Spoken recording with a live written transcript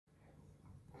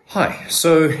Hi,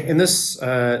 so in this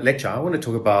lecture, I want to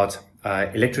talk about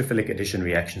electrophilic addition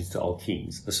reactions to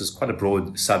alkenes. This is quite a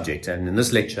broad subject, and in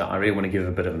this lecture, I really want to give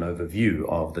a bit of an overview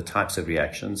of the types of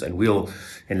reactions, and we'll,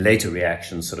 in later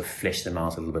reactions, sort of flesh them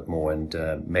out a little bit more and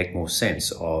make more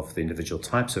sense of the individual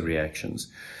types of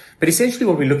reactions. But essentially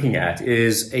what we're looking at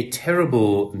is a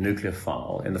terrible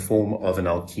nucleophile in the form of an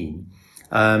alkene.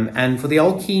 And for the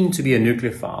alkene to be a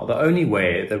nucleophile, the only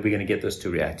way that we're going to get this to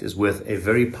react is with a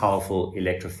very powerful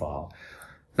electrophile.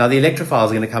 Now, the electrophiles are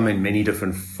going to come in many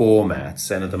different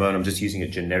formats, and at the moment I'm just using a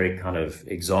generic kind of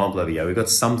example over here. We've got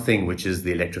something which is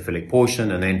the electrophilic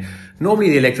portion, and then normally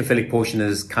the electrophilic portion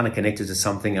is kind of connected to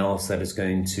something else that is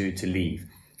going to leave.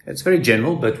 It's very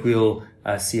general, but we'll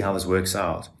see how this works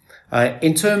out.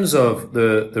 In terms of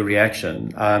the reaction,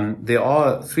 there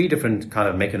are three different kind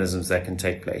of mechanisms that can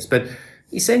take place, but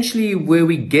essentially where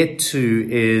we get to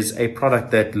is a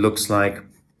product that looks like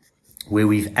where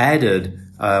we've added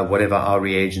whatever our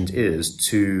reagent is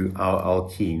to our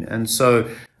alkene. And so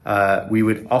we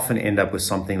would often end up with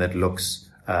something that looks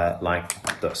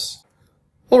like this.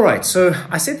 All right, so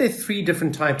I said there are three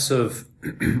different types of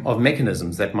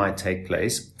mechanisms that might take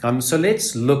place. So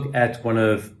let's look at one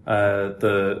of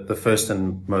the first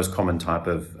and most common type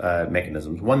of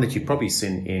mechanisms, one that you've probably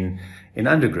seen in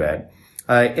undergrad.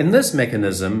 In this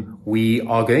mechanism, we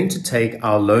are going to take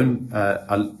our lone,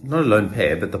 not a lone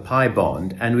pair, but the pi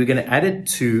bond, and we're going to add it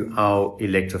to our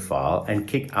electrophile and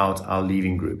kick out our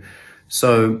leaving group.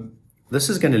 So this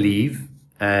is going to leave,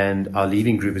 and our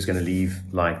leaving group is going to leave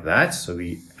like that. So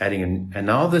we're adding in, and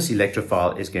now this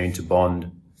electrophile is going to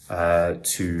bond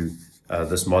to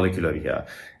this molecule over here.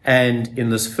 And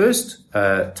in this first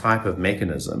type of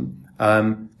mechanism,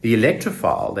 the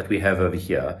electrophile that we have over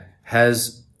here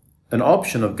has an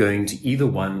option of going to either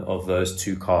one of those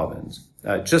two carbons.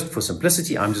 Just for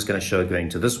simplicity, I'm just going to show going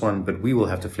to this one, but we will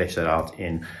have to flesh that out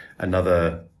in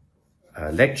another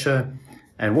lecture.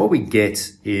 And what we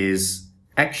get is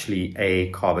actually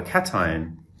a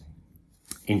carbocation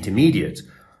intermediate,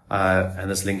 and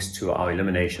this links to our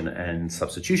elimination and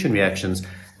substitution reactions.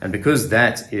 And because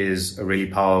that is a really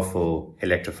powerful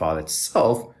electrophile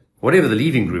itself, whatever the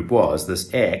leaving group was,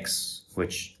 this X,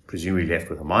 which presumably left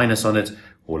with a minus on it,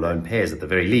 or lone pairs at the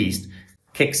very least,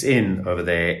 kicks in over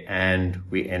there, and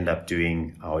we end up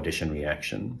doing our addition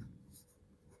reaction.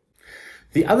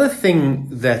 The other thing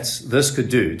that this could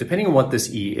do, depending on what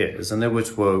this E is, and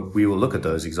we will look at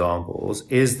those examples,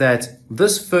 is that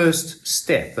this first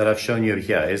step that I've shown you over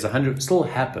here is 100, still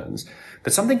happens,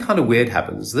 but something kind of weird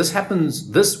happens. What's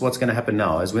going to happen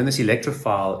now is when this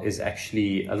electrophile is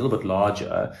actually a little bit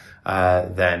larger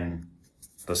than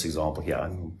this example here. I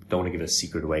don't want to give a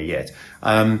secret away yet.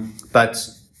 But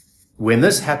when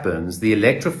this happens, the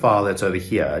electrophile that's over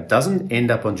here doesn't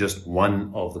end up on just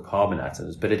one of the carbon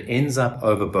atoms, but it ends up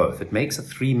over both. It makes a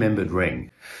three-membered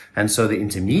ring. And so the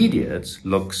intermediate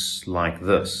looks like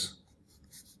this.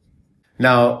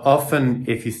 Now, often,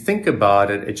 if you think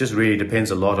about it, it just really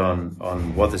depends a lot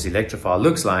on what this electrophile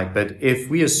looks like. But if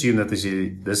we assume that this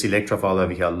electrophile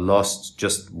over here lost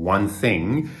just one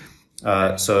thing,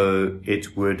 so it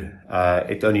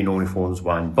only normally forms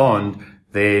one bond,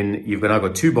 then you've now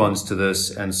got two bonds to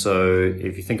this, and so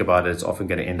if you think about it, it's often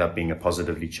going to end up being a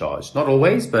positively charged. Not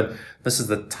always, but this is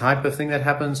the type of thing that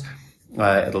happens.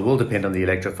 It will depend on the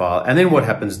electrophile. And then what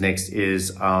happens next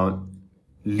is our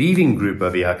leaving group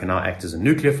over here can now act as a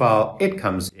nucleophile. It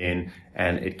comes in,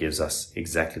 and it gives us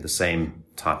exactly the same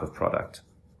type of product.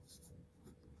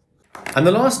 And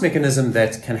the last mechanism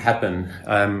that can happen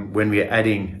when we are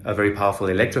adding a very powerful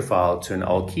electrophile to an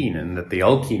alkene, and that the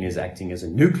alkene is acting as a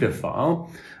nucleophile,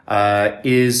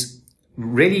 is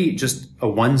really just a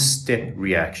one-step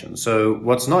reaction. So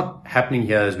what's not happening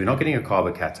here is we're not getting a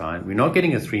carbocation, we're not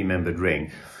getting a three-membered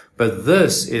ring, but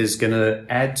this is going to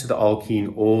add to the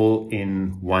alkene all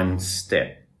in one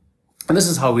step. And this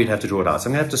is how we'd have to draw it out. So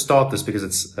I'm going to have to start this because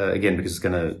it's,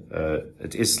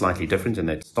 it is slightly different in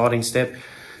that starting step.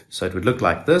 So it would look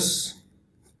like this.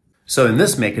 So in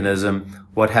this mechanism,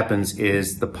 what happens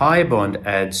is the pi bond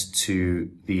adds to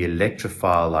the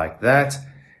electrophile like that.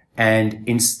 And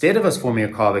instead of us forming a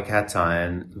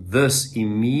carbocation, this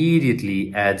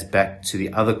immediately adds back to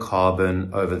the other carbon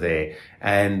over there.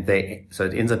 And so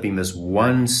it ends up being this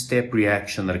one-step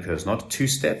reaction that occurs, not two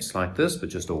steps like this, but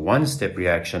just a one-step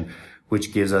reaction,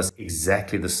 which gives us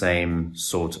exactly the same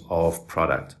sort of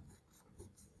product.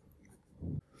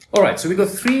 All right, so we've got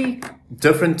three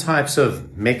different types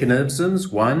of mechanisms.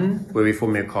 One, where we're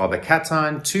forming a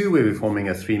carbocation. Two, where we're forming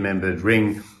a three-membered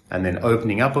ring. and then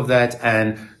opening up of that.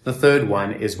 And the third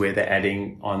one is where they're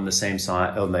adding on the same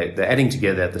side, or they're adding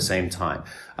together at the same time.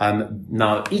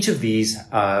 Now, each of these,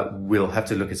 we'll have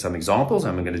to look at some examples.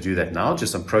 I'm going to do that now,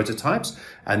 just some prototypes.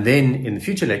 And then in the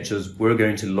future lectures, we're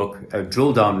going to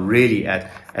drill down really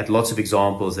at lots of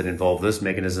examples that involve this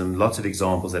mechanism, lots of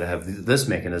examples that have this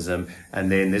mechanism.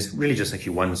 And then there's really just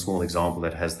actually one small example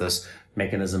that has this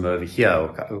mechanism over here,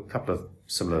 a couple of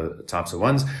similar types of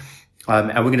ones. And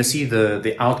we're going to see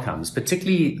the outcomes,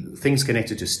 particularly things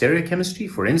connected to stereochemistry.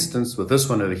 For instance, with this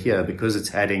one over here, because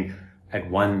it's adding at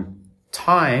one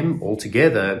time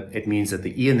altogether, it means that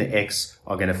the E and the X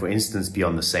are going to, for instance, be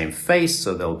on the same face.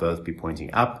 So they'll both be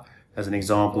pointing up, as an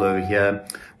example over here.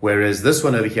 Whereas this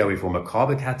one over here, we form a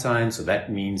carbocation. So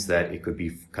that means that it could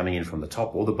be coming in from the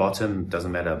top or the bottom.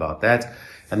 Doesn't matter about that.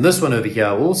 And this one over here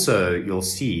also, you'll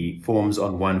see, forms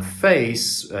on one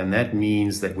face. And that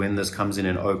means that when this comes in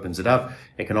and opens it up,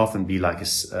 it can often be like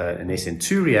an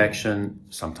SN2 reaction,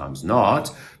 sometimes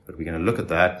not, but we're going to look at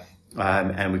that.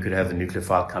 And we could have the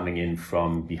nucleophile coming in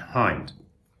from behind.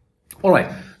 All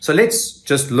right, so let's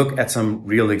just look at some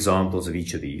real examples of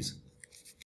each of these.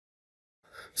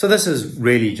 So this is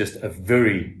really just a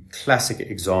very classic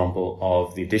example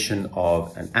of the addition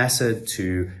of an acid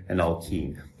to an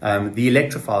alkene. The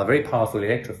electrophile, a very powerful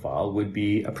electrophile, would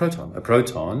be a proton. An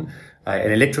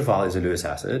electrophile is a Lewis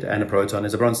acid, and a proton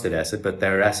is a Bronsted acid, but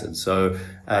they're acids. So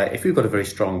if we've got a very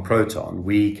strong proton,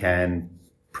 we can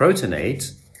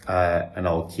protonate an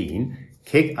alkene,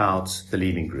 kick out the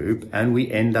leaving group, and we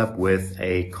end up with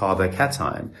a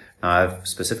carbocation. Now, I've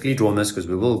specifically drawn this because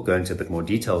we will go into a bit more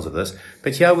details of this,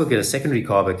 but here we'll get a secondary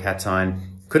carbocation.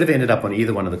 Could have ended up on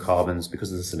either one of the carbons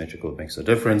because it's symmetrical, it makes no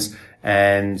difference,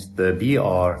 and the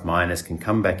Br minus can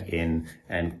come back in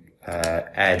and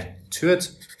add to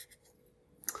it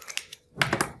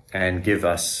and give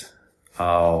us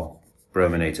our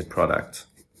brominated product.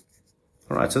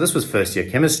 All right, so this was first year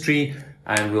chemistry,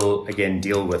 and we'll again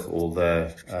deal with all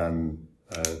the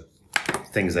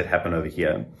things that happen over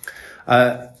here.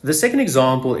 The second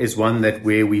example is one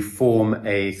where we form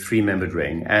a three-membered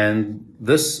ring, and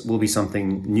this will be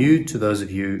something new to those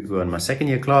of you who are in my second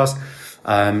year class,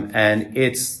 and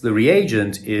the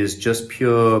reagent is just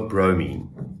pure bromine.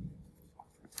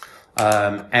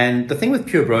 And the thing with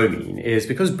pure bromine is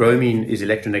because bromine is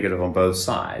electronegative on both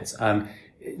sides,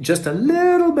 just a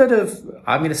little bit of,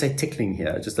 I'm going to say tickling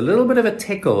here, just a little bit of a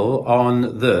tickle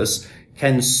on this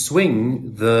can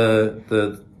swing the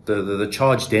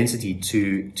charge density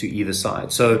to either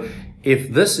side. So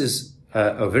if this is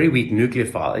a very weak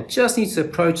nucleophile, it just needs to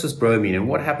approach this bromine, and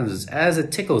what happens is as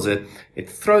it tickles it, it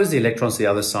throws the electrons to the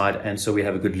other side, and so we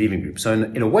have a good leaving group. So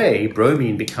in a way,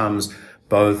 bromine becomes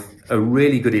both a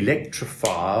really good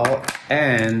electrophile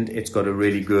and it's got a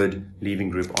really good leaving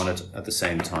group on it at the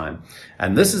same time.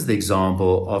 And this is the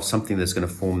example of something that's going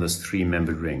to form this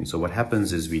three-membered ring. So what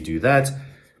happens is we do that,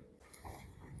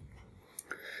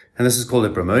 and this is called a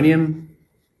bromonium.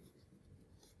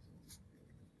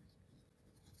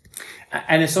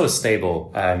 And it's sort of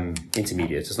stable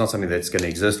intermediate. It's not something that's going to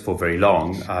exist for very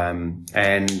long.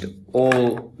 And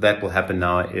all that will happen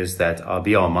now is that our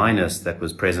Br minus that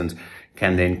was present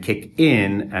can then kick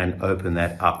in and open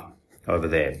that up over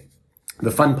there. The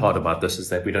fun part about this is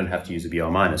that we don't have to use a Br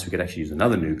minus. We could actually use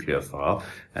another nucleophile,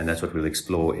 and that's what we'll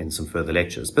explore in some further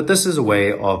lectures. But this is a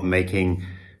way of making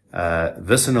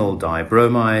vicinal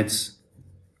dibromides.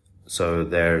 So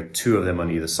there are two of them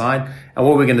on either side. And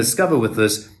what we're going to discover with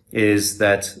this is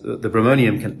that the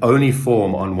bromonium can only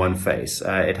form on one face.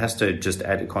 It has to just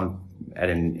add, it can't add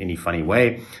in any funny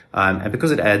way. And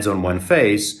because it adds on one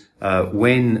face,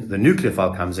 when the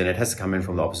nucleophile comes in, it has to come in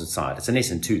from the opposite side. It's an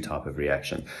SN2 type of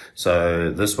reaction. So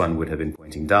this one would have been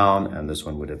pointing down, and this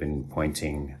one would have been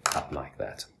pointing up like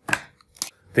that.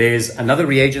 There's another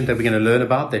reagent that we're going to learn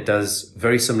about that does a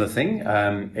very similar thing.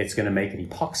 It's going to make an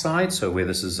epoxide, so where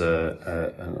this is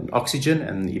an oxygen,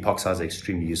 and the epoxides are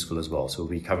extremely useful as well. So we'll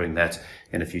be covering that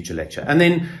in a future lecture. And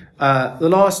then the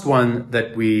last one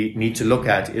that we need to look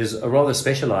at is a rather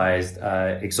specialized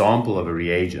example of a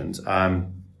reagent.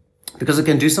 Because it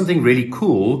can do something really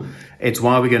cool. It's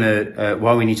why we're going to,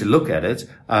 why we need to look at it.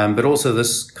 But also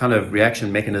this kind of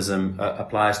reaction mechanism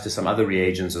applies to some other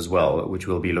reagents as well, which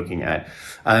we'll be looking at.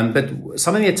 But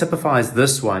something that typifies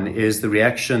this one is the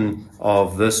reaction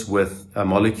of this with a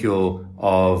molecule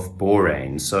of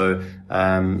borane. So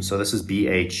this is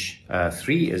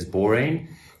BH3 is borane.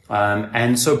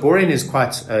 And so borane is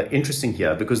quite interesting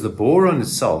here because the boron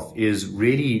itself is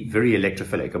really very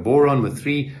electrophilic. A boron with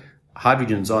three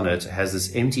hydrogens on it has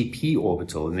this empty p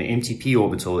orbital, and the empty p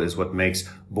orbital is what makes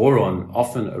boron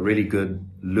often a really good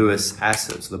Lewis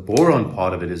acid. So the boron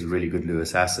part of it is a really good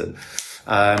Lewis acid.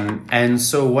 And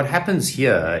so what happens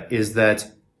here is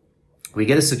that we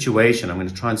get a situation. I'm going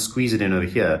to try and squeeze it in over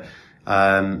here.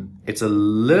 It's a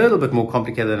little bit more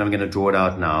complicated than I'm going to draw it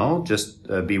out now. Just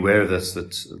be aware of this,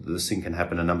 that this thing can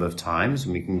happen a number of times,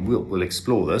 and we'll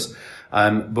explore this.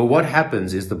 But what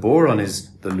happens is the boron is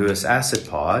the Lewis acid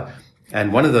part,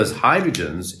 and one of those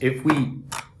hydrogens,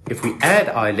 if we add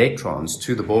our electrons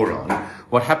to the boron,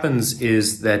 what happens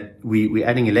is that we're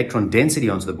adding electron density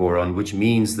onto the boron, which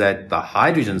means that the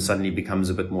hydrogen suddenly becomes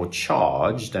a bit more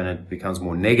charged and it becomes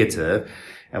more negative,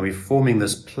 and we're forming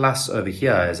this plus over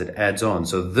here as it adds on.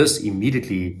 So this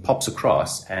immediately pops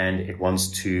across and it wants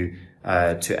to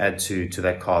add to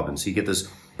that carbon. So you get this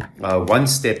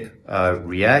one-step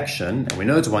reaction, and we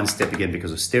know it's one step again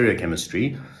because of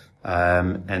stereochemistry.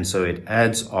 And so it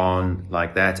adds on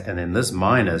like that, and then this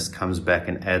minus comes back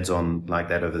and adds on like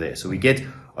that over there. So we get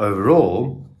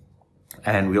overall,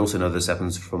 and we also know this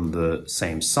happens from the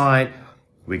same side,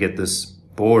 we get this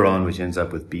boron which ends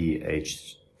up with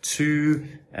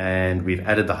BH2, and we've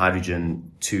added the hydrogen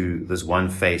to this one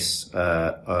face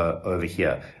over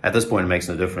here. At this point it makes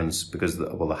no difference because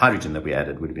the hydrogen that we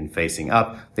added would have been facing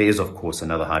up. There is of course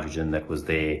another hydrogen that was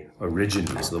there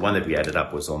originally, so the one that we added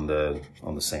up was on the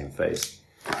same face.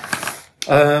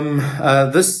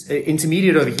 This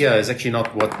intermediate over here is actually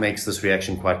not what makes this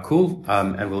reaction quite cool,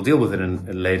 and we'll deal with it in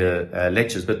later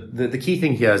lectures. But the key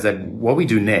thing here is that what we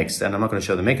do next, and I'm not going to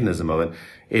show the mechanism of it,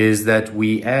 is that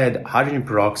we add hydrogen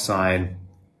peroxide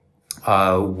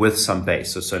with some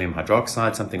base, so sodium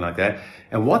hydroxide, something like that.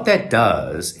 And what that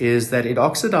does is that it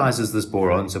oxidizes this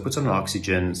boron, so it puts on an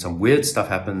oxygen, some weird stuff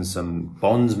happens, some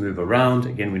bonds move around.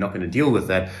 Again, we're not going to deal with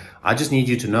that. I just need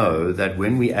you to know that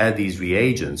when we add these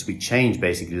reagents, we change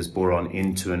basically this boron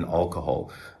into an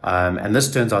alcohol. And this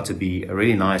turns out to be a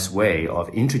really nice way of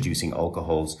introducing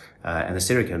alcohols, and the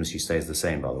stereochemistry stays the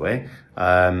same, by the way.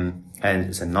 And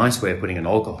it's a nice way of putting an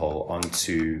alcohol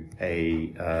onto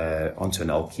an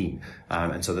alkene.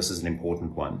 And so this is an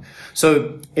important one.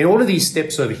 So in all of these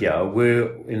steps over here,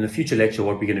 in the future lecture,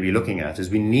 what we're going to be looking at is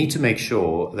we need to make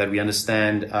sure that we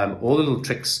understand all the little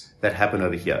tricks that happen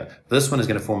over here. This one is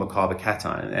going to form a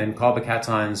carbocation, and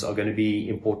carbocations are going to be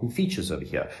important features over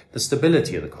here. The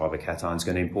stability of the carbocation is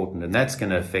going to be important, and that's going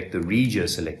to affect the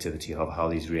regioselectivity of how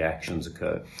these reactions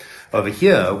occur. Over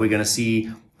here, we're going to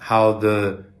see how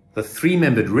the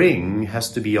three-membered ring has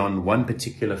to be on one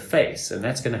particular face, and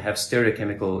that's going to have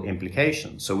stereochemical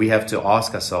implications. So we have to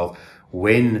ask ourselves,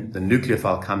 when the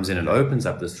nucleophile comes in and opens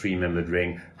up this three-membered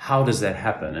ring, how does that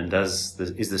happen? And is the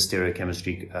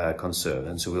stereochemistry conserved?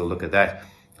 And so we'll look at that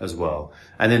as well.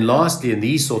 And then lastly, in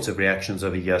these sorts of reactions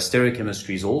over here,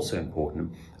 stereochemistry is also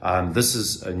important. This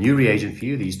is a new reagent for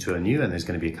you. These two are new, and there's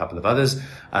going to be a couple of others.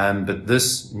 But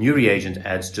this new reagent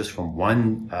adds just from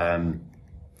one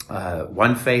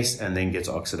face and then gets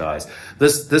oxidized.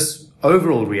 This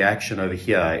overall reaction over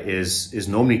here is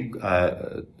normally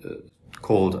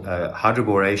called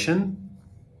hydroboration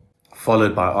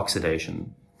followed by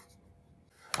oxidation.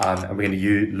 And we're going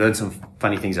to learn some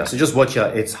funny things out. So just watch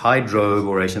out. It's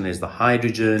hydroboration. There's the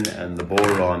hydrogen, and the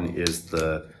boron is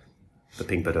the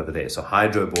pink bit over there. So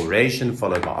hydroboration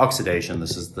followed by oxidation.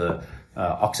 This is the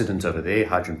oxidant over there,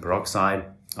 hydrogen peroxide.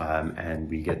 And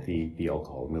we get the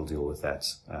alcohol, and we'll deal with that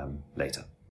later.